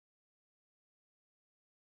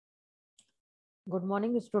Good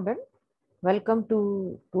morning, student. Welcome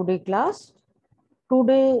to today class.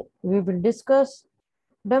 Today we will discuss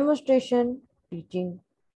demonstration teaching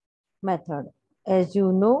method. As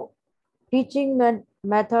you know, teaching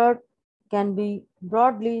method can be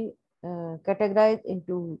broadly categorized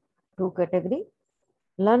into two categories: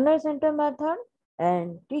 learner center method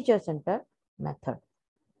and teacher center method.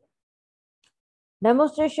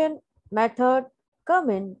 Demonstration method come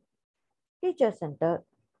in teacher center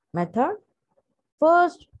method.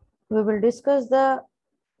 First, we will discuss the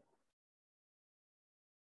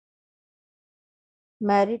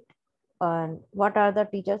merit and what are the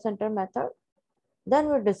teacher center method.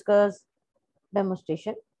 Then we discuss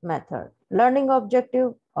demonstration method. Learning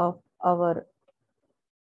objective of our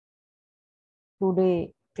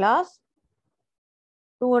today class: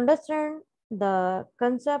 to understand the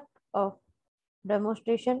concept of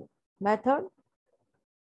demonstration method,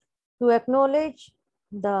 to acknowledge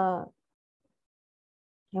the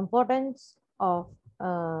importance of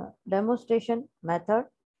demonstration method,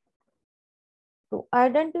 to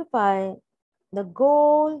identify the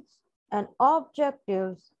goals and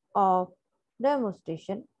objectives of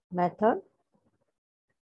demonstration method,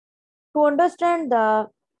 to understand the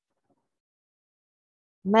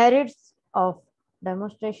merits of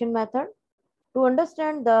demonstration method, to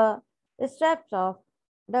understand the steps of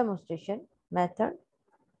demonstration method.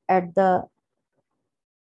 At the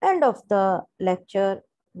end of the lecture,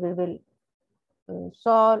 we will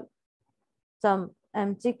solve some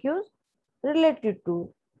MCQs related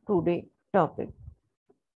to today's topic.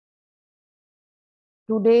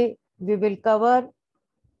 Today, we will cover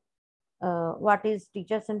what is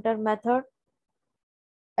teacher-centered method,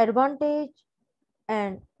 advantage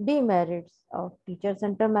and demerits of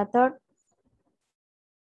teacher-centered method,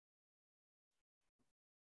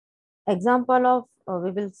 example of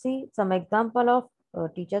we will see some example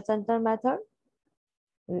of teacher-centered method.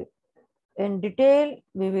 In detail,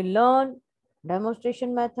 we will learn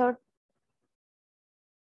demonstration method,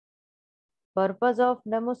 purpose of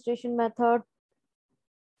demonstration method,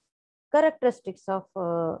 characteristics of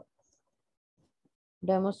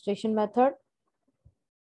demonstration method,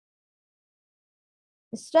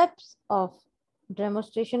 steps of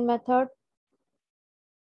demonstration method,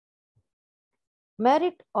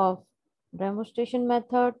 merit of demonstration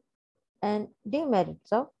method, and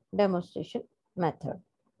demerits of demonstration method.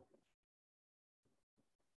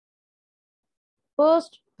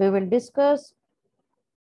 First, we will discuss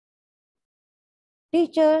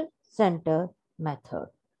teacher-centered method.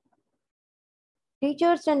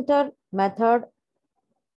 Teacher-centered method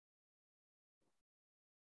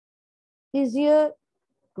easier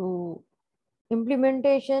to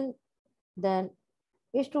implementation than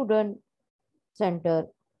student-centered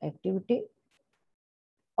activity.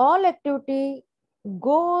 All activity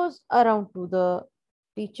goes around to the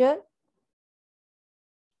teacher.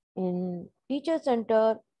 In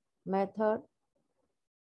teacher-centered method,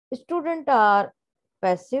 students are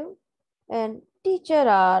passive and teacher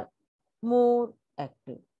are more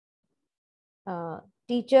active.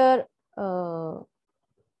 Teacher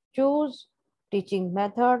choose teaching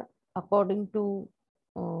method according to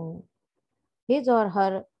uh, his or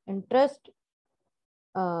her interest,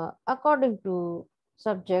 according to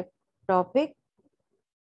subject topic.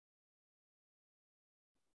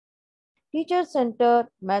 Teacher-centered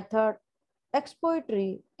method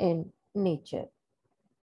exploratory in nature.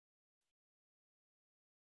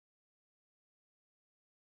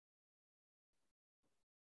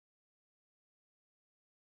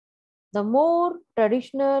 The more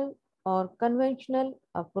traditional or conventional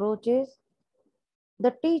approaches,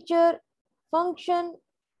 the teacher function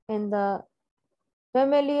in the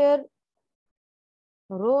familiar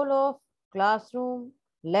role of classroom,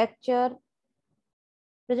 lecture,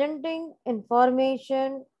 presenting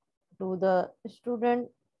information to the student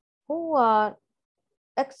who are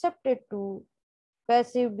accepted to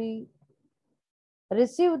passively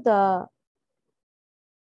receive the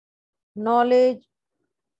knowledge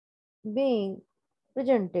being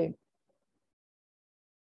presented.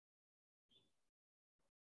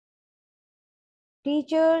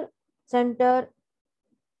 Teacher-centered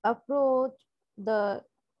approach, the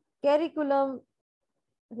curriculum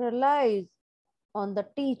relies on the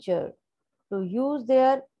teacher to use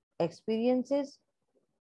their experiences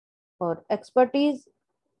or expertise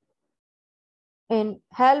in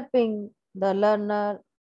helping the learner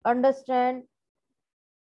understand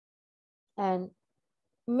and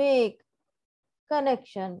make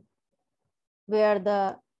connection where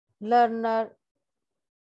the learner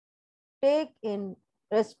take in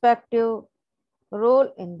respective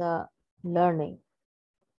role in the learning.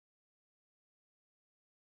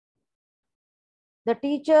 The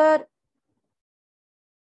teacher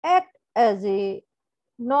act as a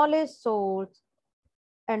knowledge source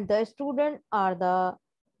and the student are the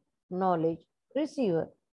knowledge receiver.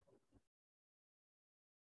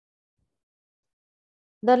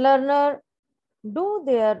 The learner do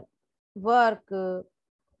their work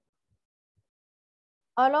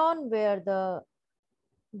alone where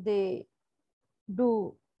they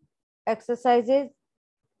do exercises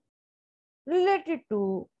related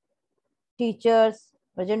to teacher's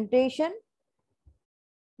presentation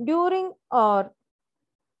during or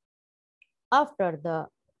after the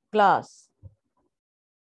class.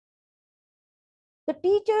 The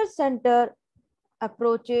teacher center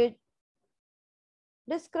approach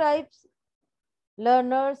describes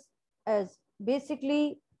learners as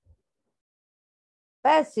basically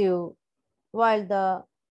passive while the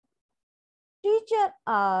teacher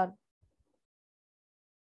are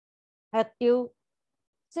active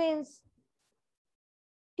since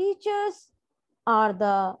teachers are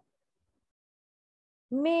the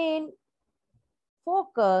main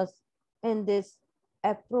focus in this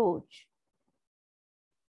approach,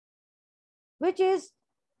 which is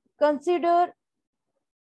considered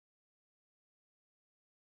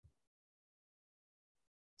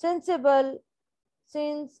sensible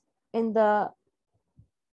since in the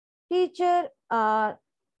teacher are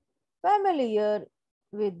familiar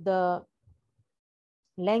with the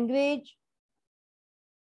language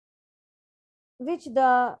which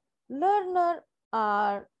the learner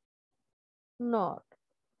are not.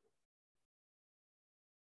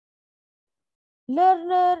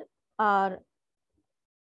 Learner are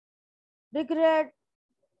regarded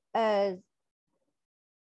as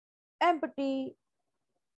empty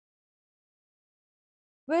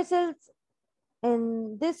vessels.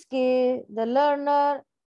 In this case, the learner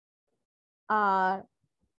are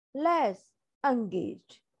less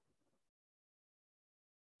engaged.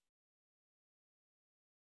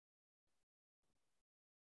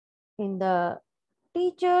 In the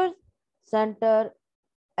teacher center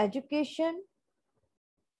education,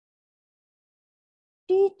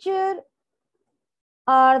 teacher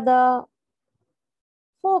are the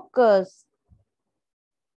focus.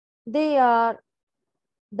 They are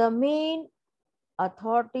the main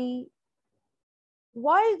authority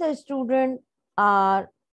while the students are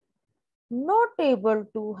not able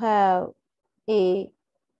to have a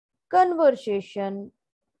conversation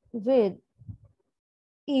with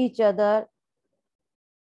each other.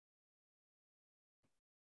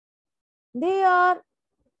 They are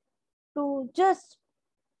to just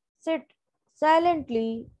sit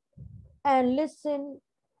silently and listen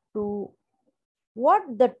to what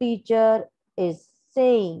the teacher is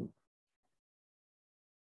saying.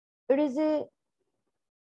 It is a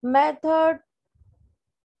method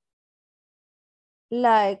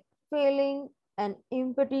like filling an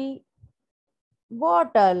empty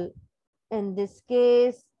bottle. In this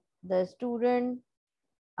case, the student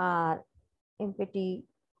are empty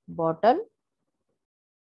bottle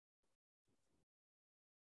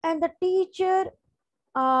and the teacher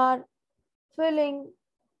are filling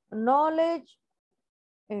knowledge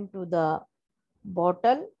into the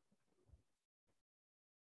bottle.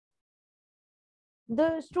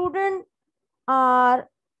 The student are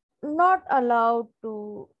not allowed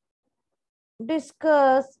to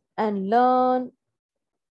discuss and learn.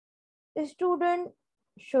 The student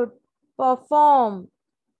should perform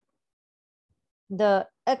the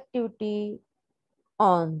activity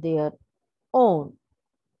on their own.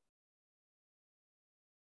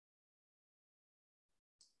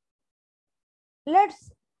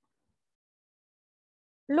 Let's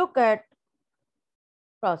look at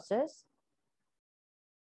process.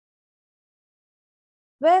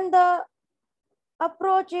 When the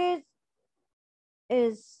approach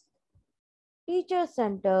is teacher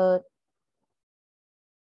centered,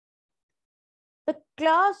 the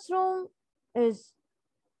classroom is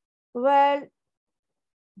well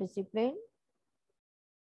disciplined.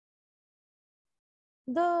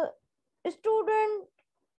 The students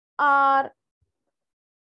are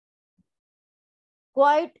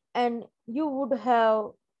quiet and you would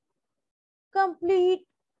have complete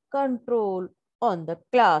control on the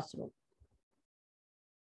classroom.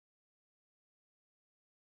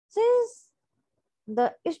 Since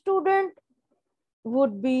the student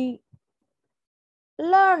would be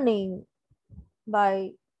learning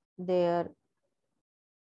by their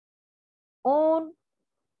own,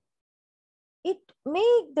 it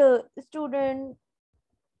make the student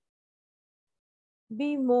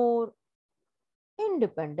be more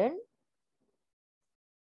independent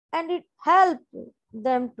and it help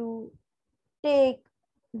them to take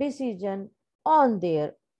decision on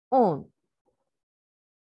their own.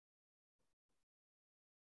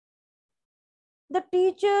 The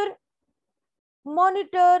teacher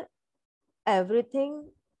monitor everything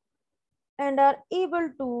and are able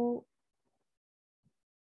to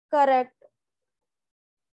correct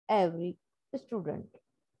every student.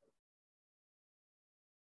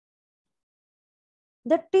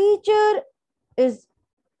 The teacher is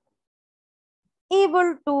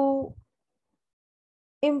able to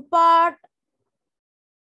impart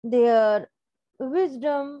their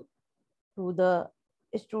wisdom to the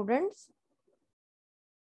students.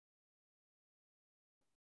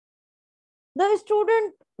 The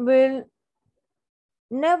student will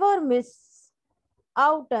never miss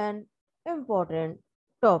out an important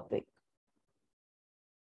topic.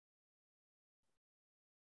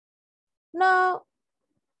 Now,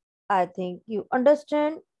 I think you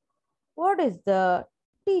understand what is the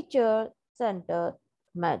teacher-centered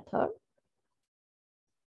method.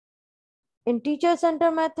 In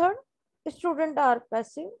teacher-centered method, students are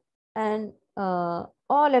passive and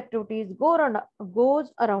all activities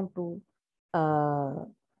goes around to uh,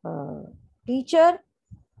 uh, teacher,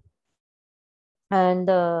 and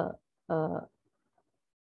the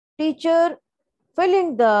teacher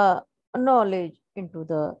filling the knowledge into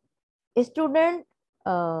the student.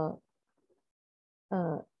 uh,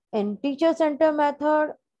 uh, in teacher center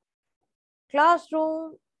method,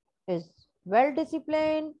 classroom is well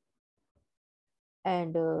disciplined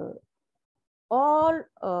and all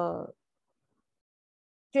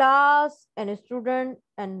class and student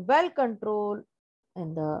and well controlled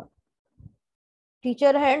in the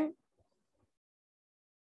teacher hand,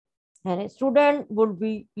 and a student would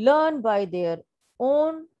be learn by their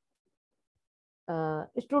own.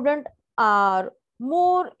 Student are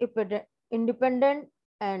more independent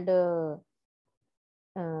and uh,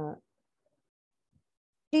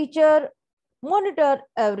 teacher monitor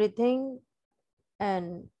everything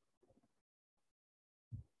and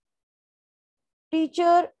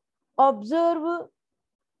teacher observe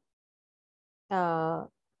uh,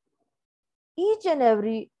 each and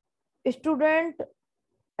every student,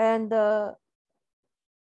 and the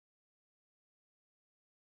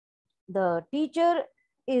teacher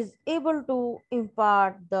is able to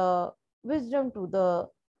impart the wisdom to the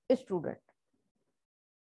student.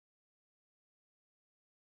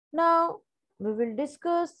 Now we will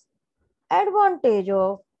discuss advantage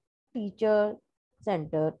of teacher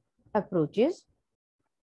centered approaches.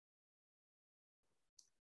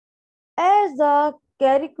 As the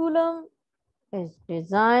curriculum is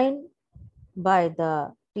designed by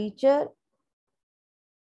the teacher,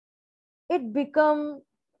 it becomes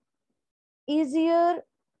easier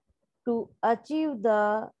to achieve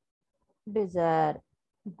the desired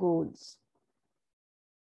goals.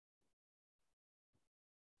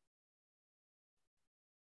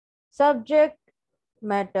 Subject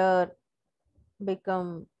matter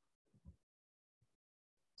become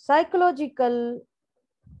psychological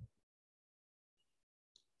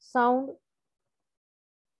sound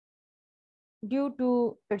due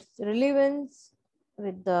to its relevance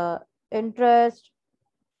with the interest,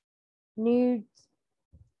 needs,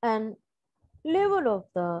 and level of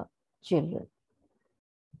the children.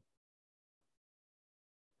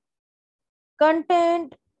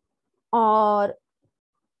 Content or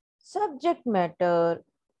subject matter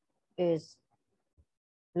is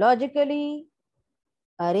logically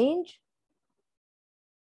arranged.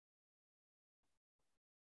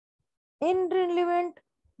 Irrelevant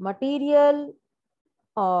material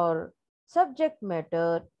or subject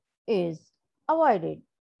matter is avoided.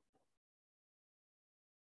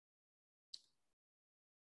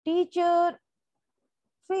 Teacher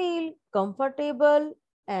feel comfortable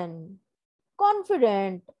and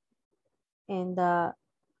confident in the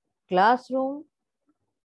classroom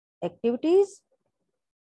activities.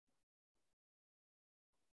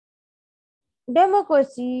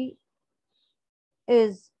 Democracy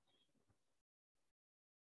is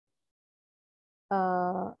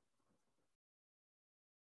uh,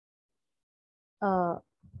 uh,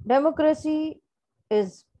 democracy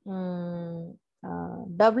is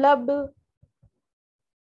developed,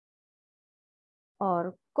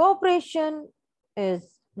 or cooperation is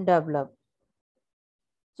developed.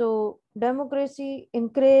 So democracy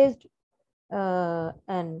increased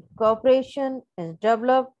and cooperation is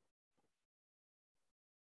developed.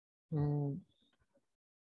 Mm.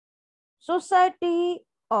 Society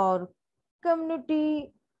or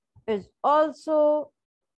community is also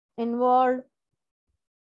involved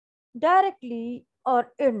directly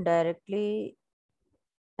or indirectly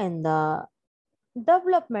in the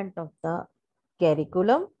development of the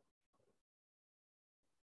curriculum.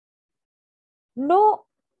 No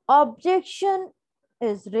objection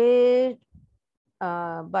is raised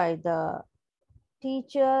by the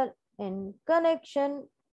teacher in connection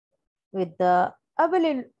with the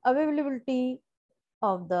availability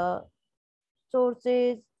of the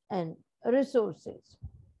sources and resources.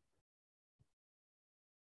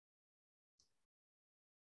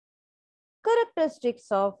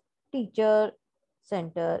 Characteristics of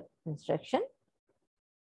teacher-centered instruction.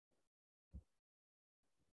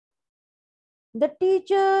 The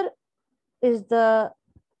teacher is the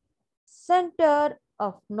center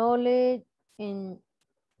of knowledge in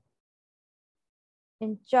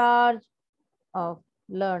charge of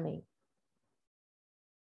learning.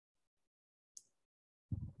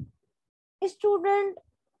 Students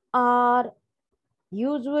are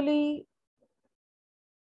usually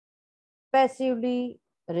passively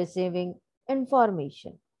receiving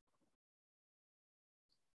information.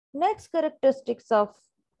 Next characteristics of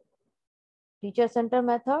teacher-centered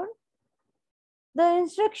method. The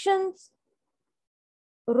instructions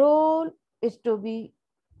role is to be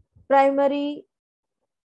primary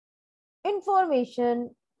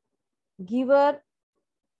information giver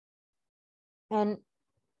and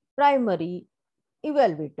primary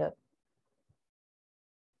evaluator.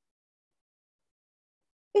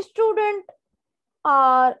 Students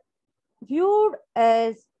are viewed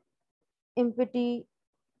as empty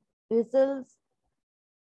vessels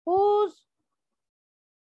whose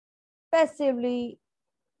passively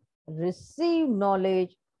receive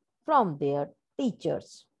knowledge from their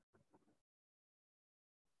teachers.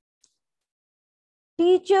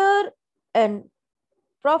 Teacher and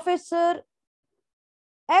professor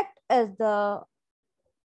act as the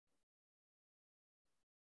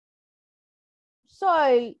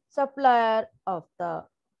soil supplier of the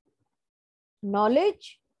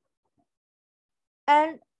knowledge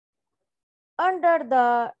and under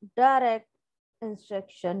the direct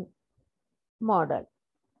instruction model.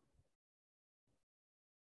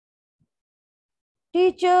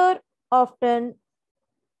 Teacher often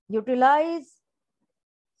utilize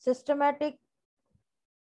systematic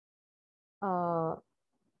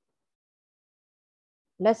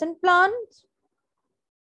lesson plans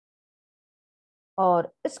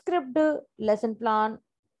or script lesson plan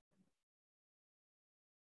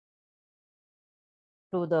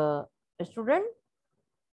to the student.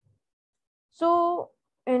 So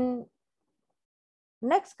in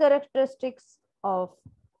next characteristics of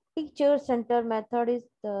teacher-centered method is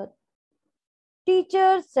the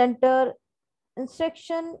teacher-centered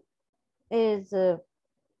instruction is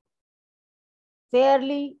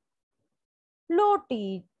fairly low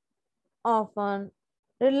teach, often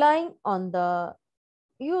relying on the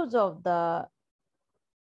use of the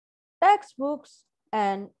textbooks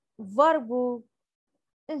and workbook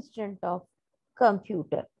instead of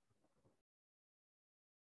computer.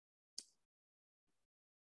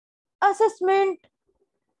 Assessment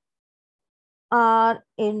are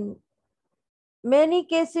in many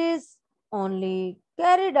cases only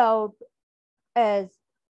carried out as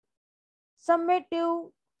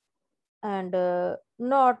summative and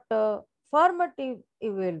not formative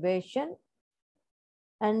evaluation,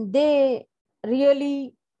 and they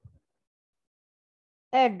really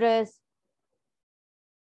address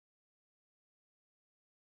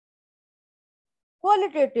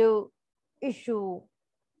qualitative issue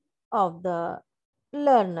of the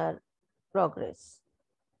learner progress.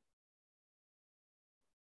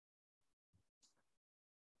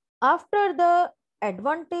 After the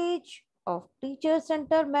advantage of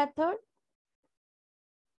teacher-centered method,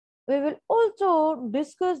 we will also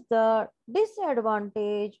discuss the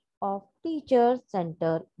disadvantage of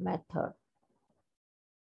teacher-centered method.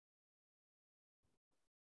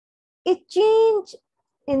 A change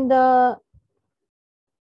in the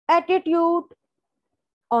attitude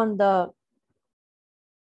on the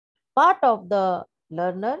part of the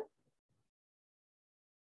learner,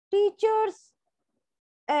 teachers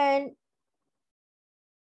and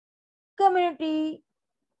community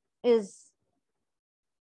is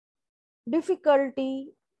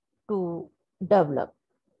difficulty to develop.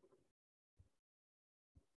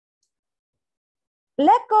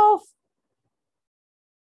 Lack of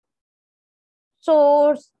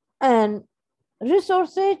source and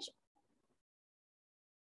resources,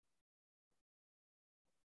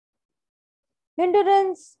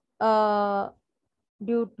 hindrance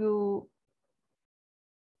due to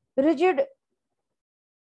rigid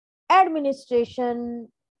administration,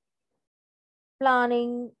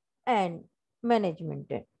 planning and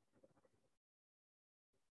management.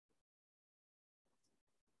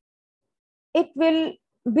 It will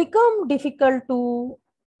become difficult to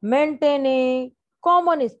maintain a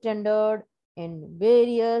common standard in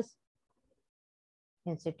various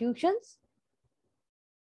institutions.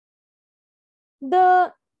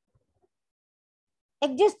 The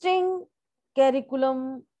existing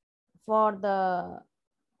curriculum for the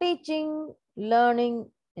teaching learning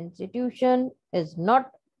institution is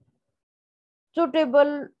not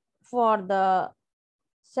suitable for the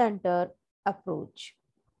center approach.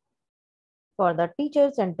 For the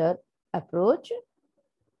teacher center approach,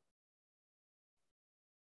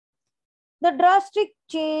 the drastic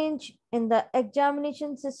change in the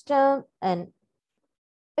examination system and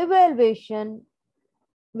evaluation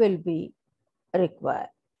will be required.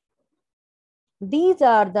 These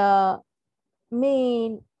are the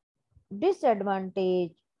main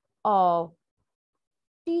disadvantage of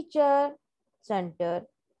teacher center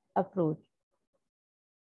approach.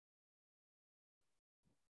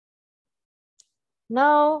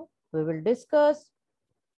 Now we will discuss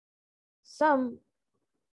some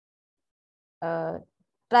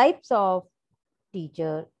types of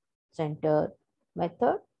teacher center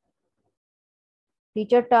method.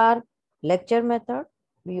 Teacher tar lecture method.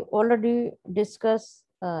 We already discussed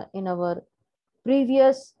in our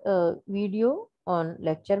previous video on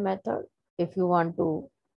lecture method. If you want to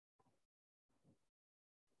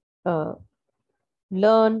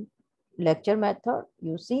learn lecture method,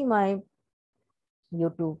 you see my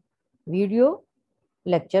YouTube video,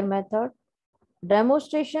 lecture method,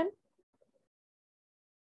 demonstration,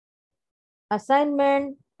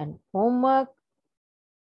 assignment and homework,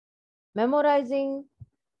 memorizing,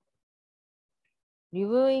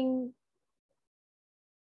 reviewing,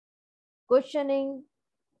 questioning,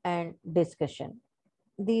 and discussion.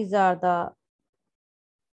 These are the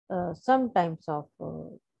some types of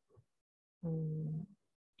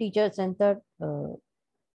teacher-centered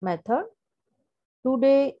method.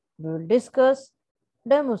 Today, we will discuss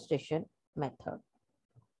demonstration method.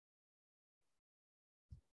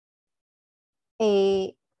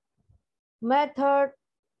 A method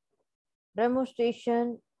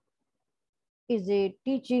demonstration is a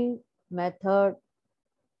teaching method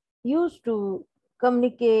used to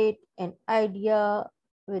communicate an idea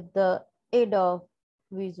with the aid of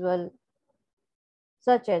visual,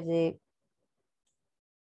 such as a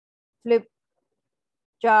flip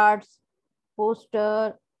charts,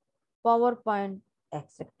 poster, PowerPoint,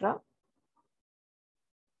 etc.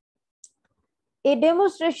 A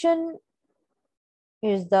demonstration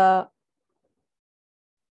is the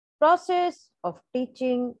process of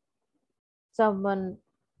teaching someone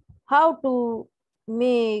how to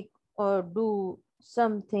make or do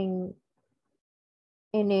something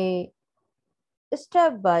in a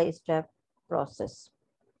step-by-step process.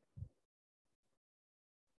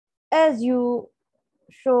 As you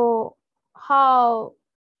show how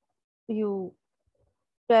you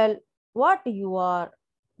tell what you are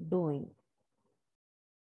doing.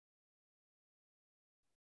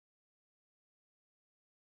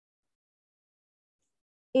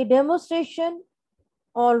 A demonstration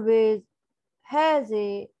always has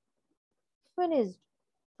a finished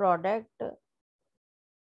product.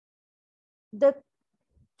 The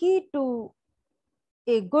key to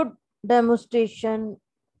a good demonstration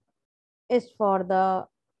is for the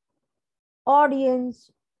audience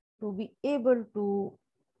to be able to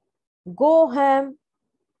go ham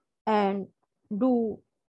and do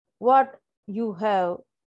what you have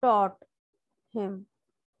taught him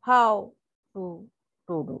how to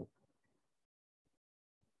do.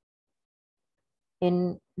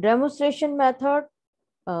 In demonstration method,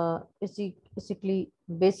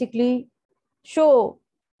 basically show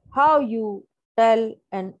how you tell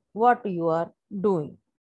and what you are doing.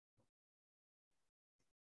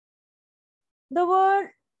 The word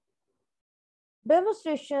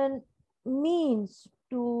demonstration means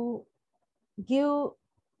to give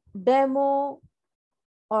demo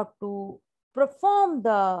or to perform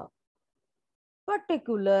the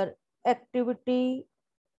particular activity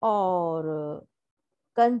or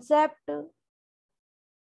concept.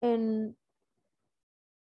 In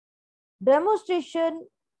demonstration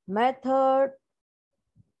method,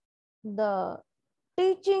 the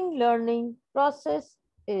teaching learning process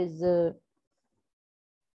is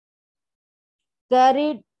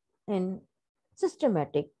carried in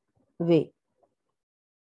systematic way.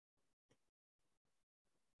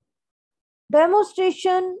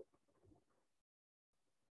 Demonstration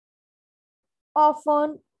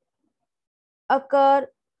often occur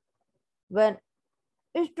when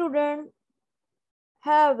students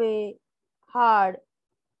have a hard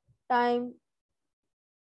time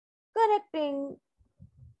connecting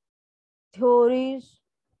theories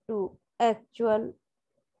to actual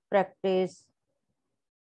practice,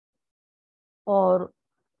 or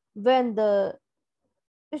when the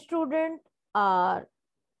students are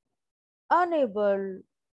unable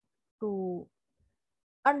to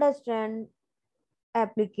understand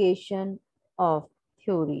application of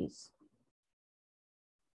theories.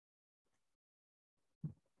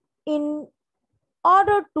 In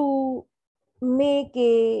order to make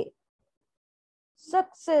a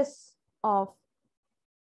success of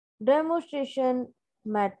demonstration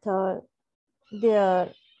method,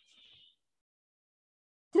 there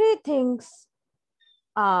three things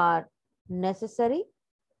are necessary.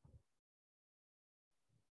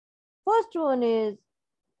 First one is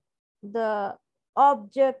the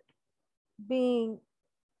object being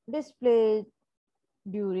displayed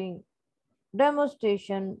during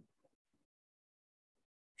demonstration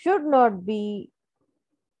should not be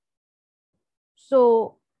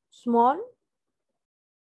so small,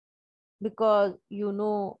 because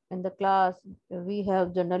in the class we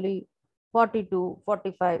have generally 40 to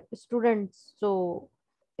 45 students. So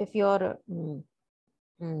if your mm,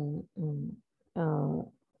 mm, uh,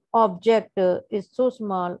 object is so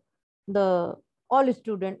small, the all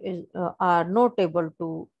student are not able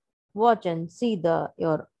to watch and see the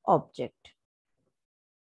your object.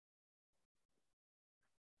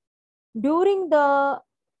 During the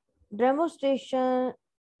demonstration,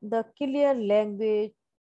 the clear language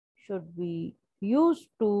should be used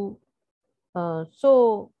to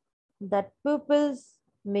so that pupils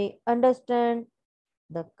may understand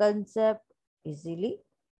the concept easily,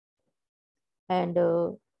 and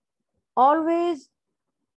always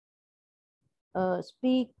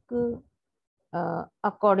speak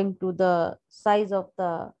according to the size of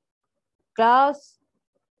the class.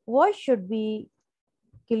 Voice should be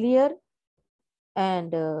clear,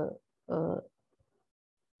 and uh,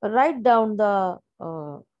 write down the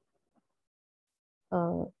uh,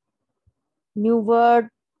 new word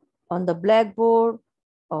on the blackboard,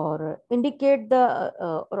 or indicate the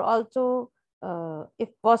or also if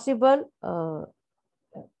possible uh,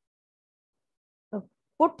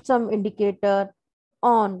 put some indicator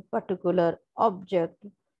on particular object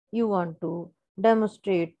you want to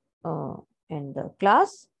demonstrate in the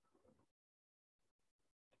class.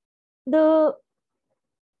 The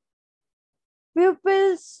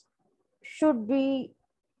pupils should be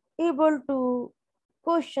able to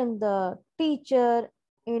question the teacher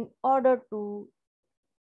in order to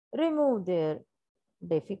remove their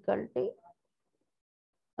difficulty.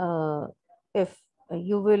 If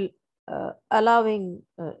you will allowing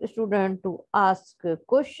a student to ask a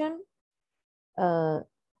question, uh,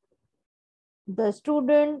 the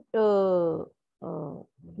student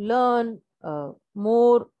learn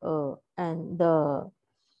more, and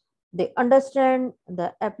they understand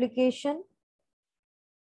the application.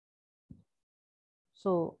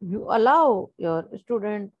 So you allow your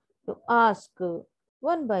student to ask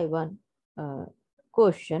one by one uh,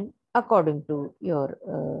 question according to your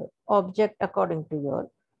object, according to your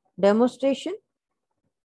demonstration.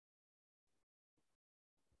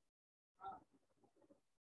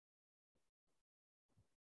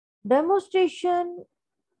 Demonstration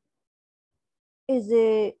is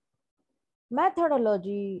a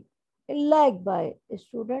methodology liked by a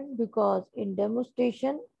student, because in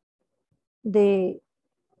demonstration they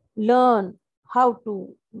learn how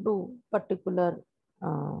to do particular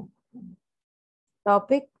uh,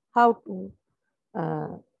 topic, how to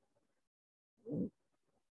uh,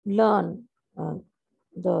 learn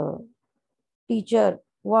the teacher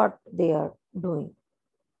what they are doing.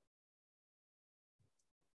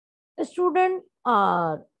 Students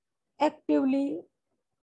are actively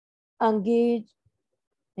engaged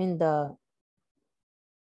in the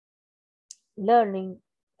learning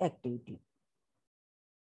activity.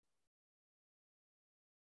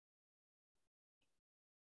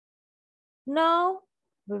 Now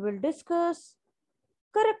we will discuss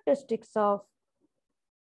characteristics of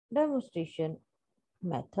demonstration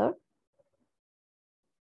method.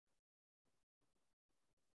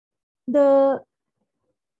 The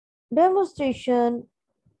demonstration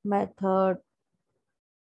method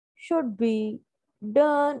should be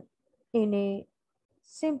done in a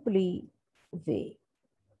simply way.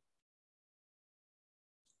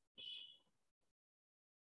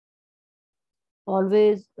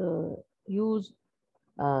 Always use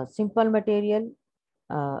simple material,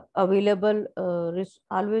 available,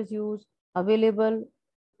 always use available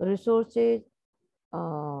resources,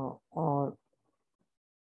 or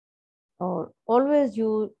always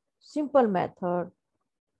use simple method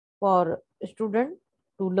for student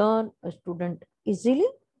to learn a student easily.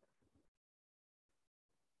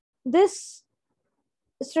 This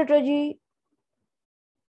strategy,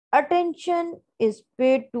 attention is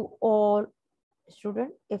paid to all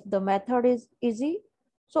student. If the method is easy,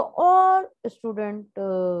 so all student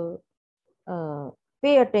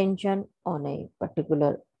pay attention on a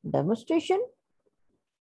particular demonstration.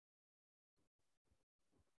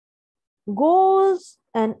 Goals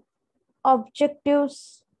and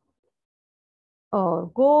objectives or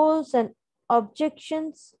goals and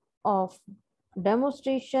objections of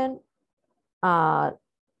demonstration are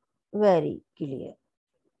very clear.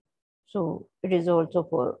 So it is also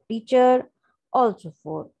for teacher, also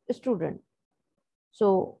for student.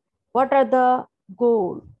 So what are the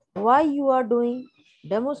goal? Why you are doing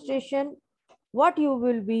demonstration? What you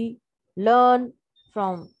will be learn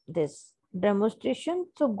from this demonstration?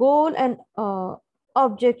 So goal and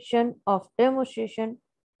objection of demonstration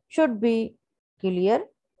should be clear.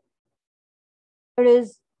 It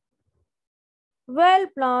is well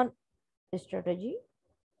planned strategy.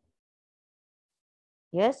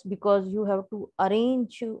 Yes, because you have to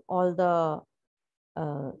arrange all the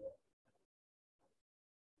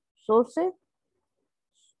sources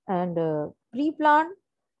and pre-planned.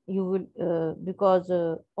 You will because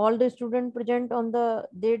all the student present on the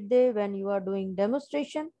that day when you are doing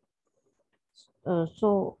demonstration.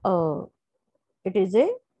 So it is a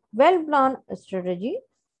well planned strategy.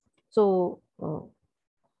 So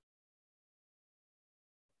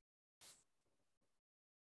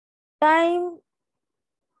time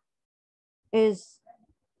is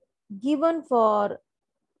given for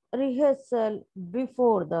rehearsal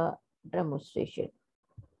before the demonstration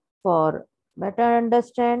for better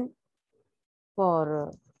understand,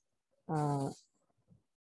 for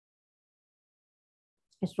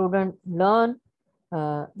student learn.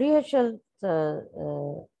 Rehearsal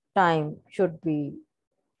time should be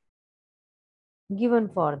given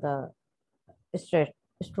for the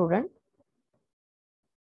student.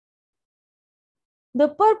 The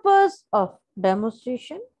purpose of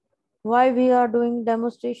demonstration, why we are doing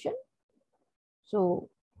demonstration. So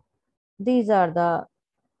these are the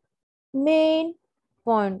main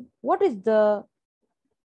point. What is the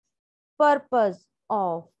purpose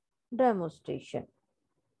of demonstration?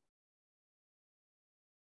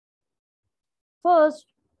 First,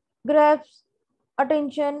 grabs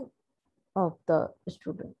attention of the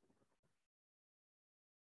student.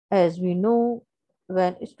 As we know,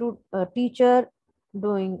 when a teacher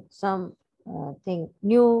doing some thing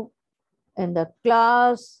new in the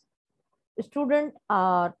class, students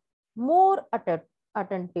are more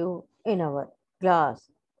attentive in our class.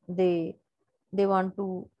 They want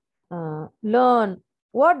to learn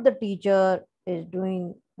what the teacher is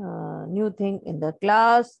doing new thing in the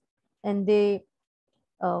class, and they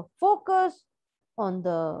focus on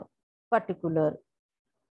the particular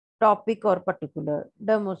topic or particular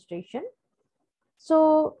demonstration.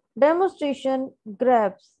 So demonstration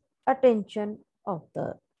grabs attention of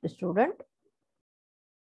the student.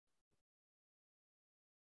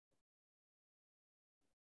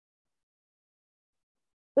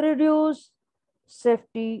 Reduce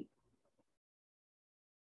safety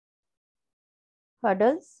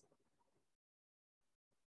hurdles.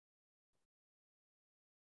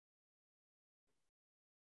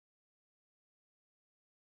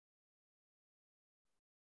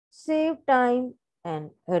 Save time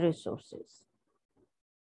and resources.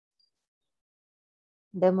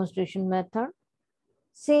 Demonstration method.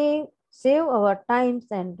 Save our times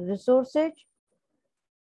and resources.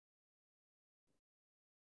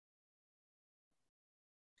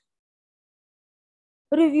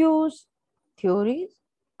 Reviews theories.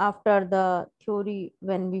 After the theory,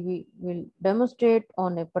 when we will demonstrate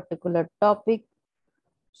on a particular topic.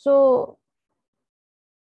 So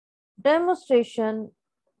demonstration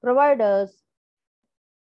provide us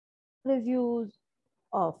reviews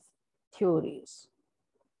of theories.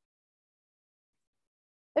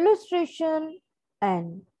 Illustration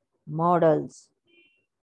and models.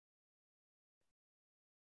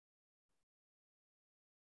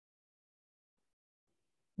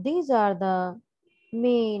 These are the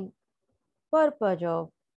main purpose of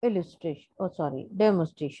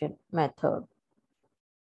demonstration method.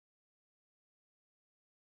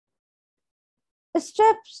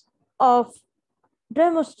 Steps of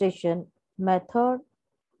demonstration method.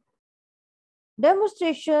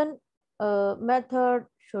 Demonstration method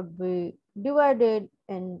should be divided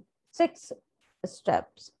in 6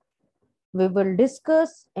 steps. We will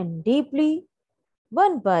discuss in deeply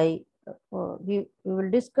one by we will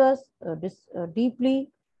discuss this deeply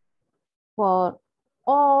for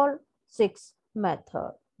all 6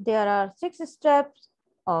 methods. There are 6 steps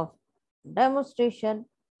of demonstration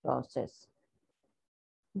process.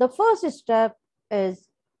 The first step is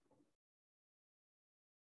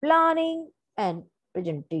planning and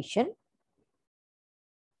presentation.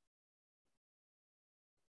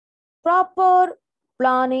 Proper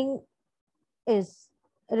planning is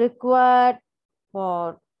required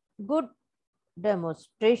for good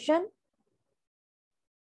demonstration.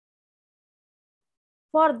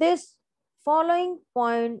 For this, following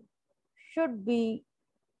point should be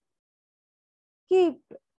kept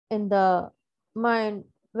in the mind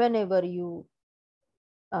whenever you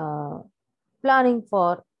planning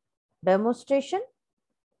for demonstration.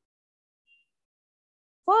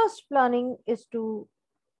 First planning is to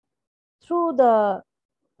through the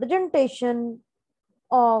presentation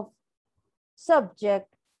of subject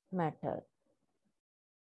matter.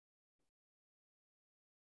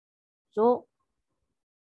 So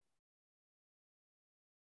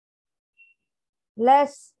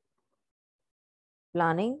less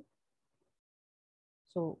planning.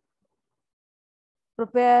 So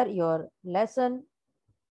prepare your lesson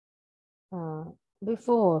uh,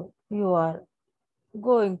 before you are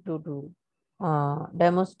going to do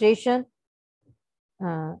demonstration.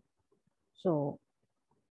 Uh, so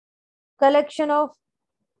collection of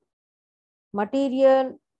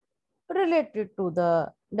material related to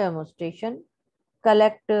the demonstration.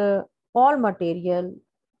 Collect all material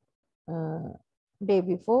uh, day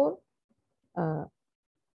before. Uh,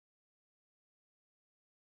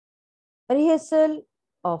 Rehearsal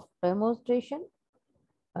of demonstration.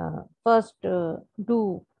 First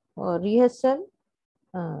do rehearsal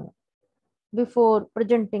uh, before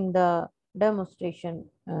presenting the demonstration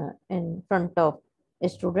in front of a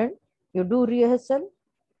student. You do rehearsal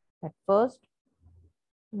at first.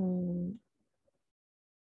 In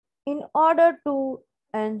order to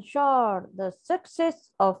ensure the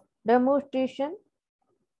success of demonstration,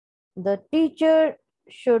 the teacher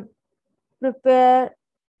should prepare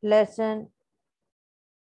lesson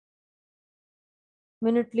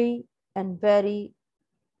minutely and very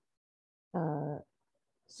uh,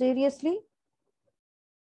 seriously.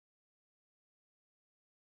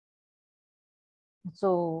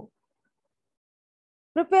 So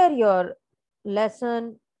prepare your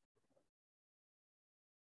lesson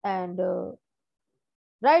and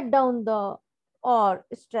write down the all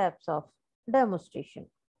steps of demonstration.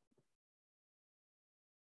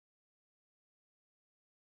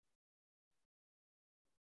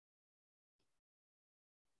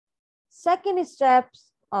 Second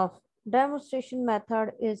steps of demonstration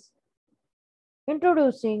method is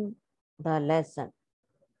introducing the lesson.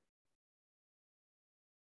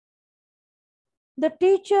 The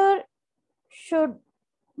teacher should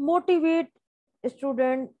motivate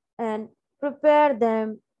students and prepare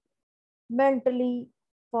them mentally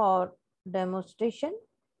for demonstration.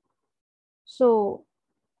 So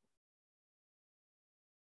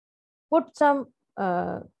put some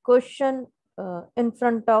question in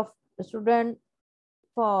front of the student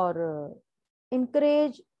for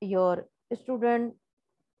encourage your student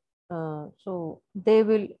so they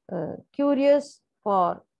will curious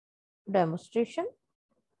for demonstration.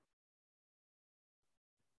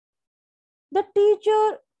 The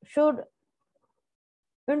teacher should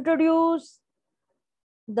introduce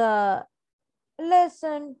the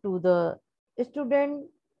lesson to the student,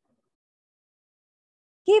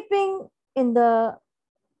 keeping in the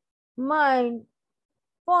mind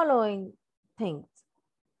following things.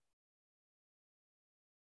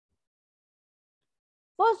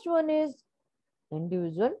 First one is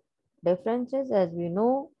individual differences. As we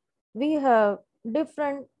know, we have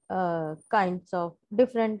different kinds of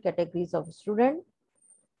different categories of student.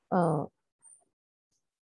 Uh,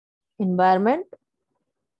 Environment,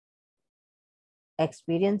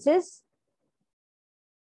 experiences,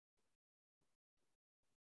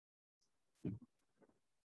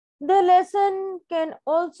 the lesson can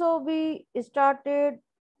also be started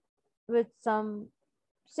with some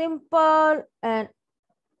simple and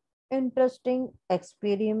interesting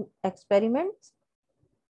experiments.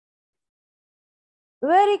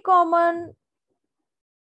 Very common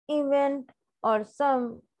event or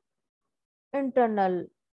some internal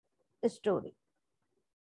story.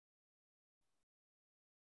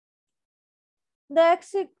 The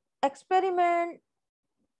experiment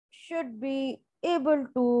should be able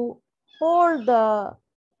to hold the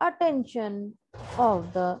attention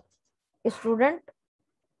of the student.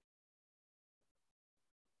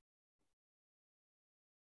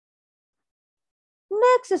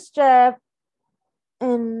 Next step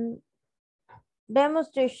in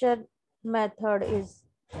demonstration method is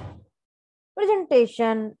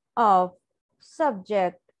presentation of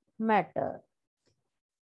subject matter.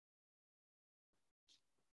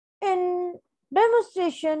 In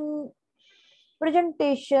demonstration,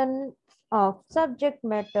 presentation of subject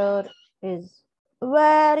matter is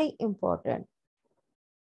very important.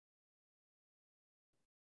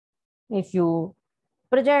 If you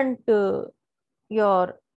present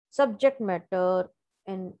your subject matter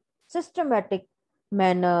in systematic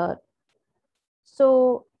manner.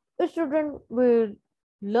 So a student will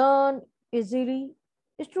learn easily,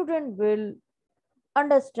 a student will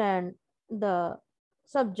understand the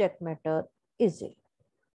subject matter easily.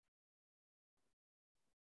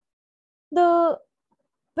 The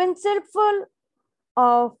principle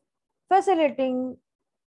of facilitating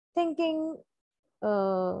thinking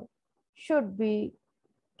uh, should be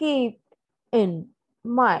kept in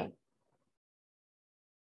mind.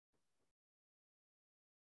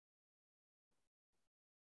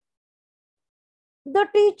 The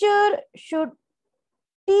teacher should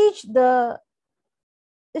teach the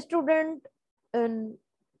student in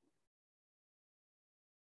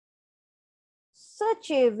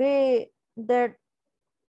such a way that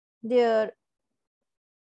their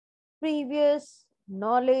previous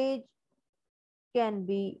knowledge can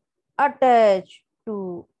be attached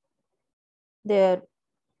to their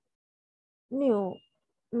new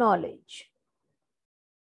knowledge.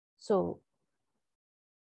 So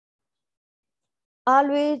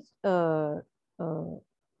always uh,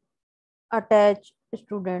 attach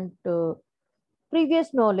student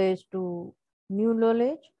previous knowledge to new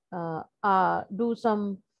knowledge. Do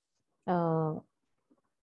some uh,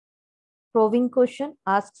 probing question,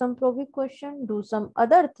 ask some probing question, do some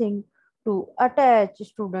other thing to attach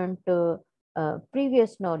student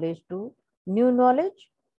previous knowledge to new knowledge.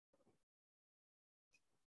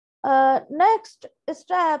 Next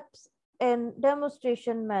steps in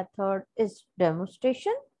demonstration method is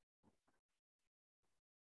demonstration.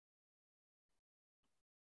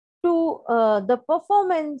 To the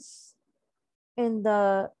performance in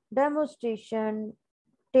the demonstration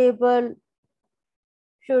table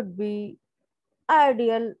should be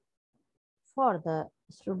ideal for the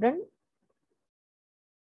student.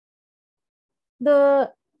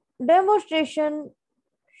 The demonstration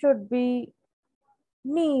should be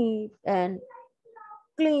neat and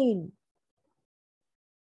clean.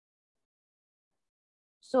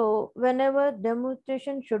 So whenever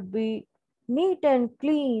demonstration should be neat and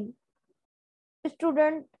clean,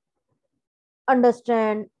 student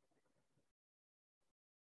understand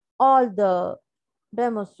all the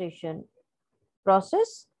demonstration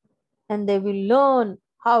process and they will learn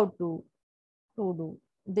how to do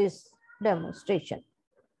this demonstration.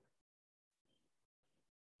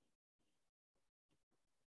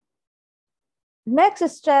 Next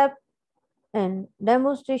step in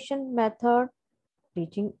demonstration method,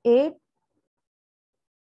 teaching aid.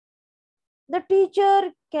 The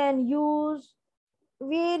teacher can use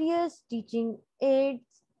various teaching aids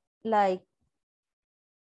like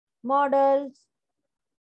models,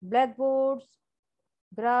 blackboards,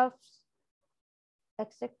 graphs,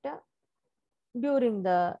 etc. during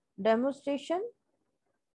the demonstration.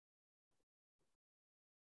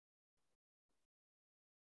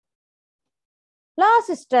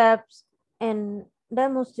 Last steps in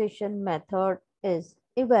demonstration method is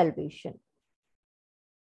evaluation.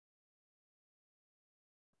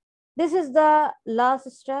 This is the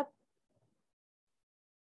last step.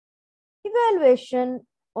 Evaluation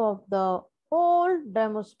of the whole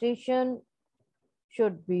demonstration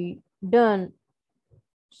should be done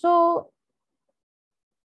so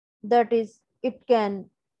that is it can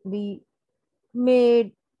be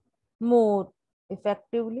made more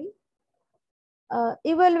effectively.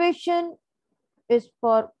 Evaluation is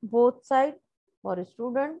for both sides, for a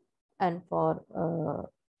student and for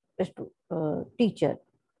teacher.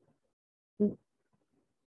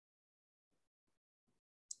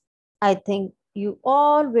 I think you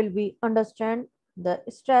all will be understand the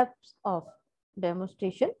steps of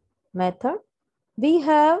demonstration method. We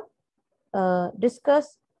have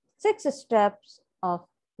discussed 6 steps of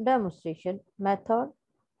demonstration method.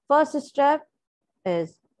 First step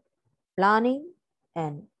is planning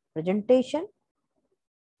and presentation.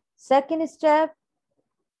 Second step,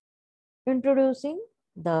 introducing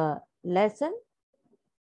the lesson.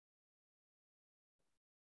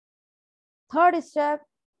 Third step,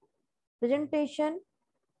 presentation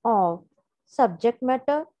of subject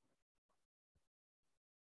matter.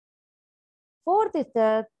 Fourth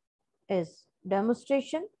step is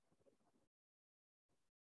demonstration.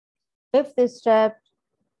 Fifth step,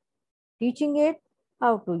 teaching aid,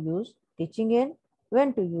 how to use teaching aid,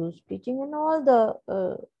 when to use teaching and all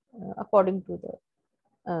the according to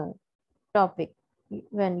the topic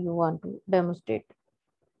when you want to demonstrate.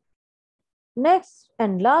 Next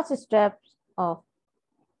and last steps of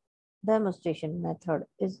demonstration method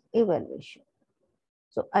is evaluation.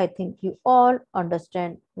 So I think you all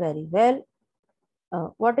understand very well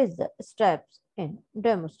what is the steps in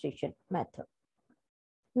demonstration method.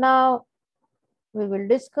 Now we will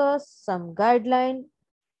discuss some guideline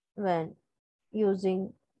when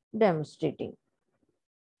using demonstrating.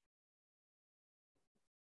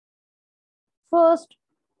 First,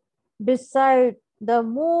 decide the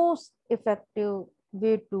most effective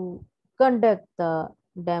way to conduct the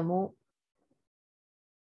demo.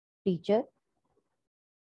 Teacher,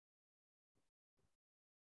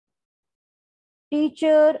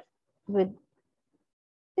 teacher with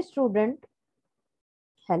student,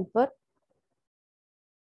 helper,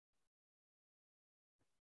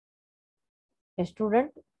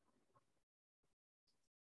 student,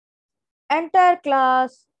 entire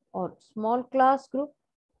class or small class group.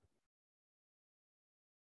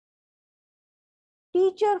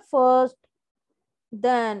 Teacher first,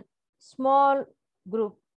 then small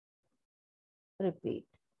group. Repeat.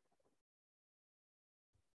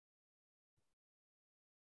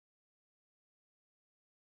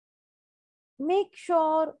 Make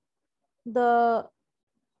sure the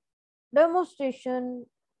demonstration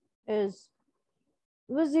is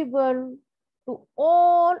visible to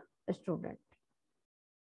all students.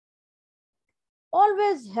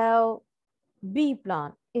 Always have B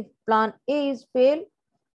plan. If plan A is fail,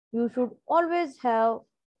 you should always have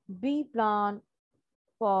B plan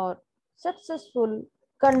for successful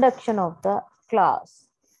conduction of the class.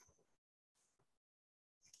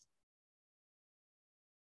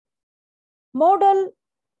 Model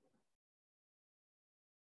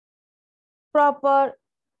proper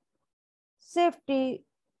safety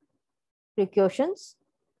precautions.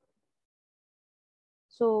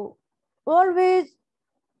 So always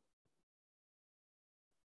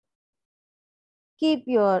keep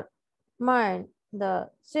your mind the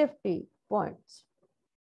safety points.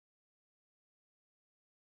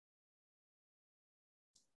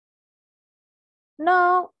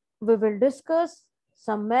 Now we will discuss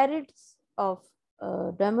some merits of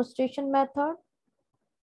demonstration method.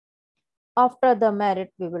 After the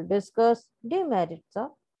merit, we will discuss demerits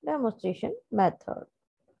of demonstration method.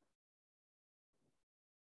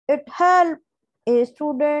 It helps a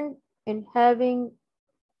student in having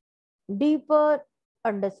deeper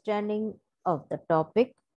understanding of the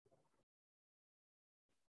topic.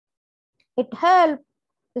 It helps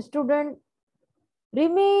the student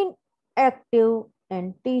remain active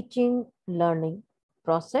in teaching learning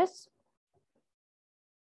process.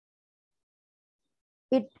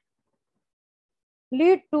 It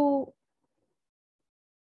lead to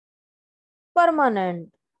permanent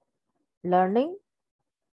learning.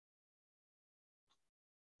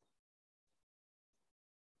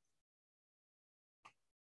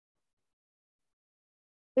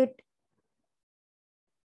 It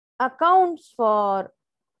accounts for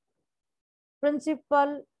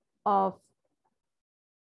principle of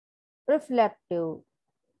reflective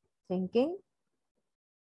thinking.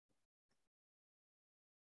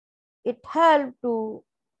 It helps to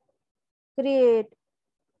create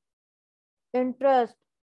interest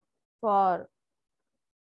for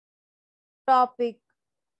topic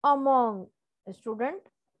among student.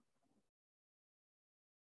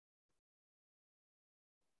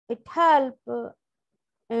 It helps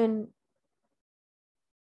in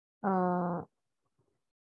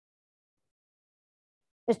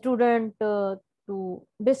student to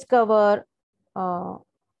discover uh,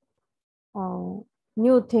 uh,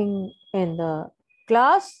 new thing in the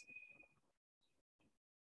class.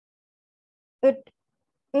 It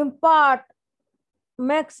impart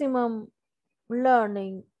maximum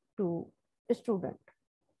learning to student.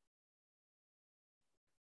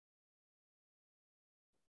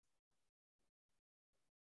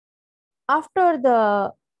 After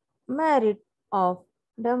the merit of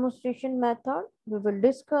demonstration method, we will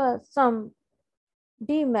discuss some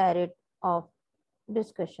demerit of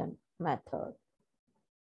discussion method.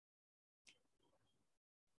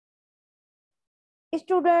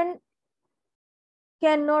 Student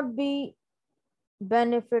cannot be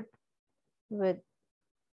benefit with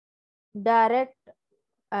direct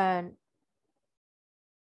and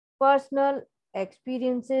personal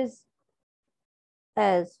experiences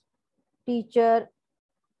as teacher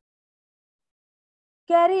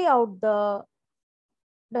carry out the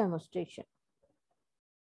demonstration.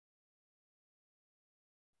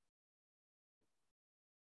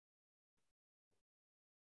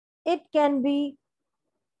 It can be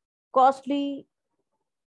costly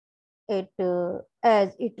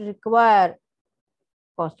as it require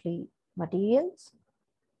costly materials.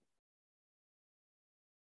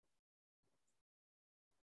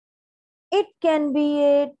 It can be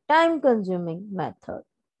a time consuming method.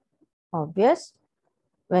 Obvious,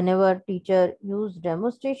 whenever teacher use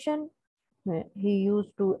demonstration, he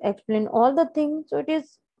used to explain all the things, so it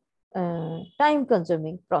is time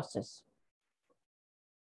consuming process.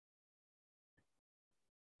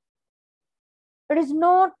 It is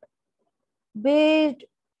not based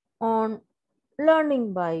on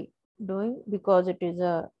learning by doing because it is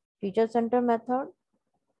a teacher centered method.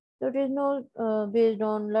 So it is not based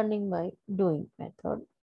on learning by doing method.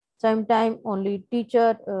 Sometimes only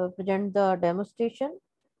teacher present the demonstration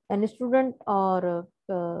and student or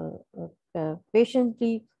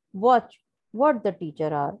patiently watch what the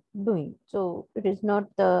teacher are doing. So it is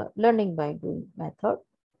not the learning by doing method.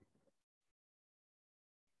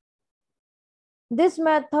 This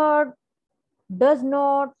method does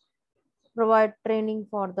not provide training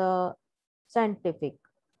for the scientific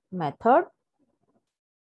method.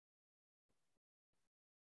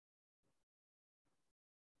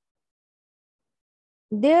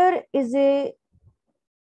 There is a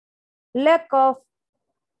lack of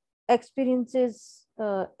experienced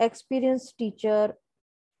teacher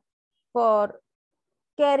for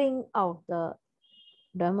carrying out the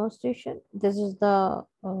demonstration. This is the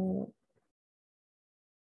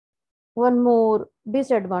one more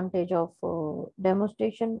disadvantage of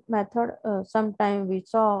demonstration method. Sometime we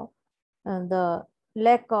saw the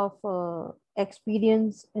lack of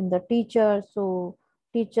experience in the teacher, so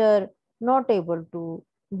teacher not able to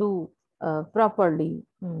do properly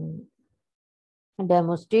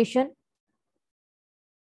demonstration.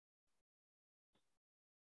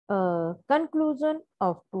 Conclusion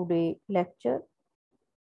of today lecture.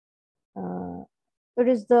 It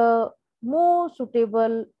is the more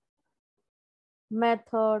suitable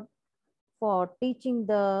method for teaching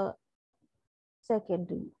the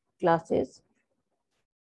secondary classes.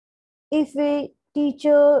 If a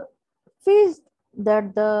teacher feels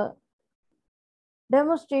that the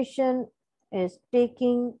demonstration is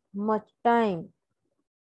taking much time,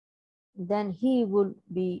 then he would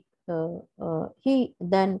be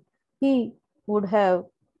he would have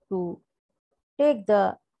to take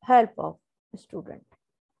the help of a student.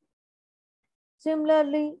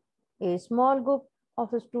 Similarly, a small group of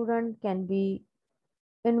students can be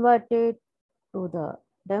invited to the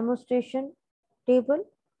demonstration table.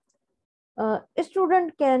 A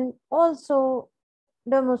student can also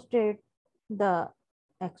demonstrate the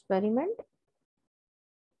experiment.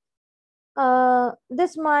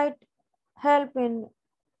 This might help in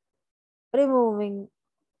removing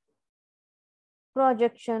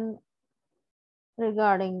projection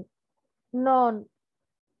regarding non-ability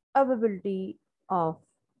of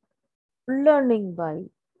learning by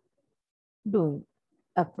doing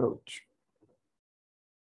approach.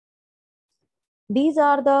 These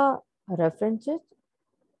are the references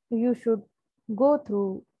you should go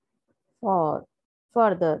through for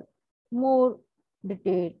further more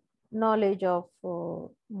detailed knowledge of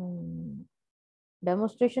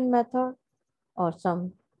demonstration method or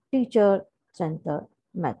some teacher centered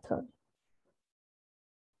method.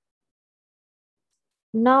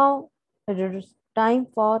 Now it is time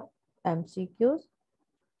for MCQs.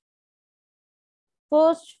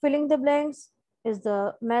 First, filling the blanks is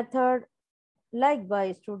the method liked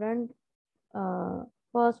by student.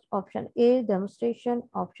 First, option A, demonstration.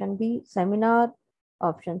 Option B, seminar.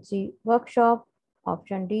 Option C, workshop.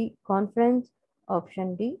 Option D, conference.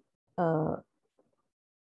 Option D,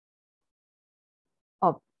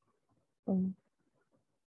 op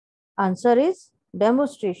answer is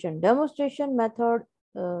demonstration. Demonstration method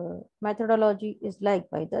methodology is liked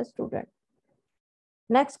by the student.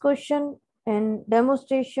 Next question, in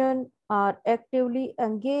demonstration are actively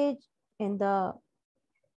engaged in the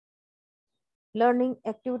learning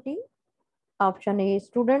activity. Option A,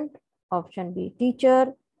 student. Option B,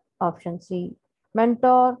 teacher. Option C,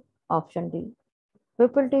 mentor. Option D,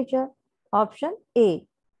 pupil teacher. Option A,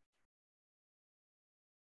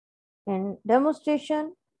 in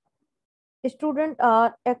demonstration, students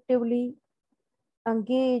are actively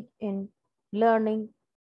engaged in learning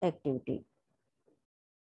activity.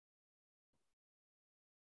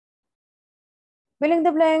 Filling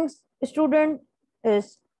the blanks, student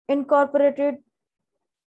is incorporated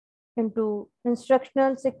into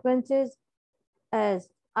instructional sequences as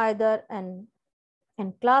either an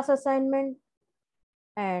in class assignment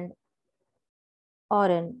and or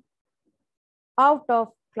an out of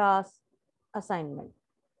class assignment.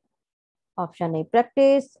 Option A,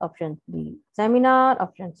 practice. Option B, seminar.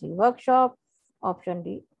 Option C, workshop. Option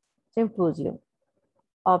D, symposium.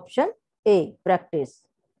 Option A, practice.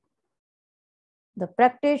 The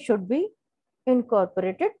practice should be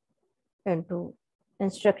incorporated into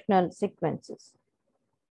instructional sequences.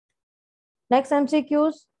 Next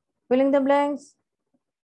MCQs, filling the blanks.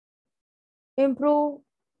 Improve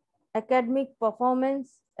academic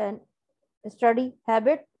performance and study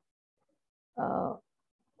habit. Uh,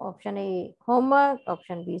 Option A, homework.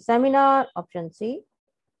 Option B, seminar. Option C,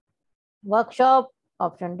 workshop.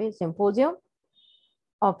 Option D, symposium.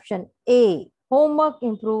 Option A, homework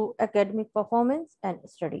improve academic performance and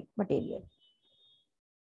study material.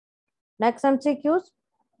 Next MCQs,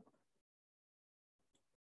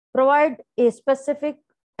 provide a specific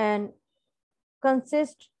and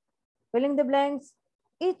consist filling the blanks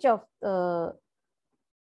each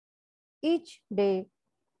day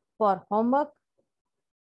for homework.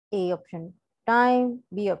 A option time,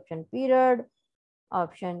 B option period,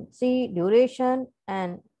 option C duration,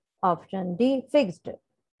 and option D fixed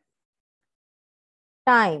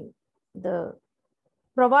time. The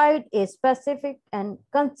provide a specific and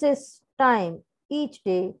consist time each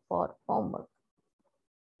day for homework.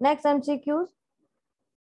 Next MCQs,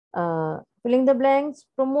 filling the blanks,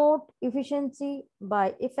 promote efficiency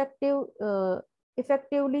by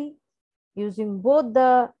effectively using both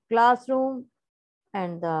the classroom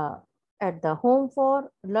and the at the home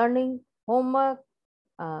for learning, homework,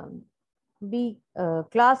 um, B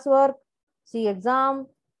classwork, C exam,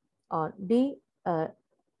 or D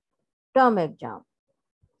term exam.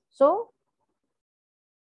 So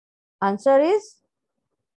answer is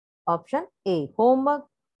option A, homework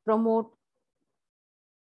promote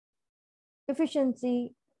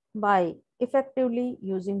efficiency by effectively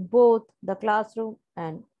using both the classroom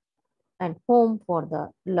and home for the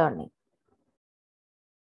learning.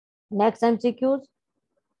 Next MCQs,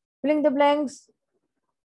 filling the blanks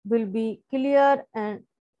will be clear and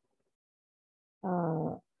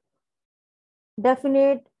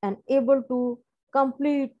definite and able to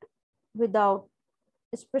complete without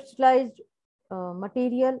specialized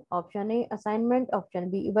material. Option A, assignment. Option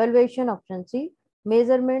B, evaluation. Option C,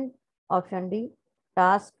 measurement. Option D,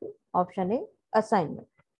 task. Option A, assignment.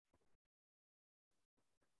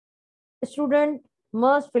 Student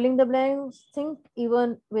must filling the blanks think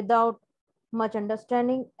even without much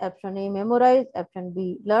understanding. Option A, memorize. Option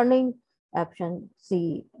B, learning. Option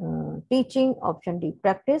C, teaching. Option D,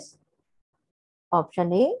 practice.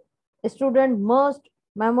 Option A, student must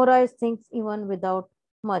memorize things even without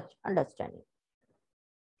much understanding.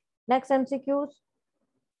 Next MCQs,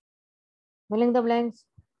 filling the blanks.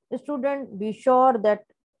 Student be sure that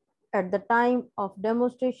at the time of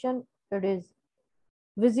demonstration, it is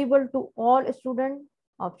visible to all students.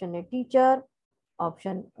 Option A, teacher.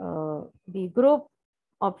 Option B, group.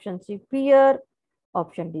 Option C, peer.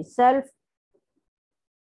 Option D, self.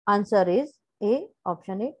 Answer is A,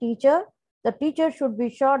 option A, teacher. The teacher should be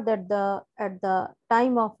sure that at the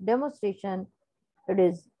time of demonstration, it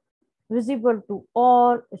is visible to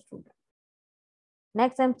all students.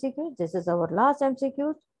 Next MCQ, this is our last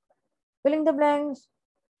MCQ. Filling the blanks,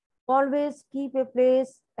 always keep a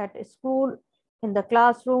place at school in the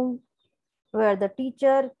classroom where the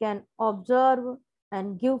teacher can observe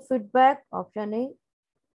and give feedback. Option A,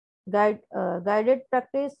 guided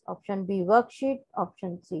practice. Option B, worksheet.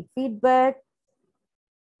 Option C, feedback.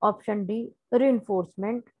 Option D,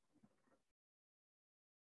 reinforcement.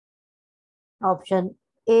 Option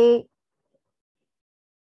A,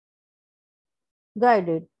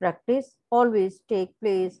 guided practice always take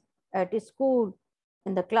place at school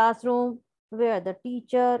in the classroom where the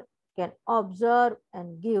teacher can observe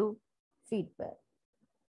and give feedback.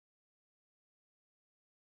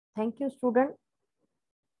 Thank you, student.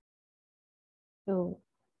 So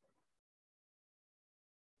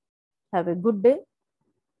have a good day.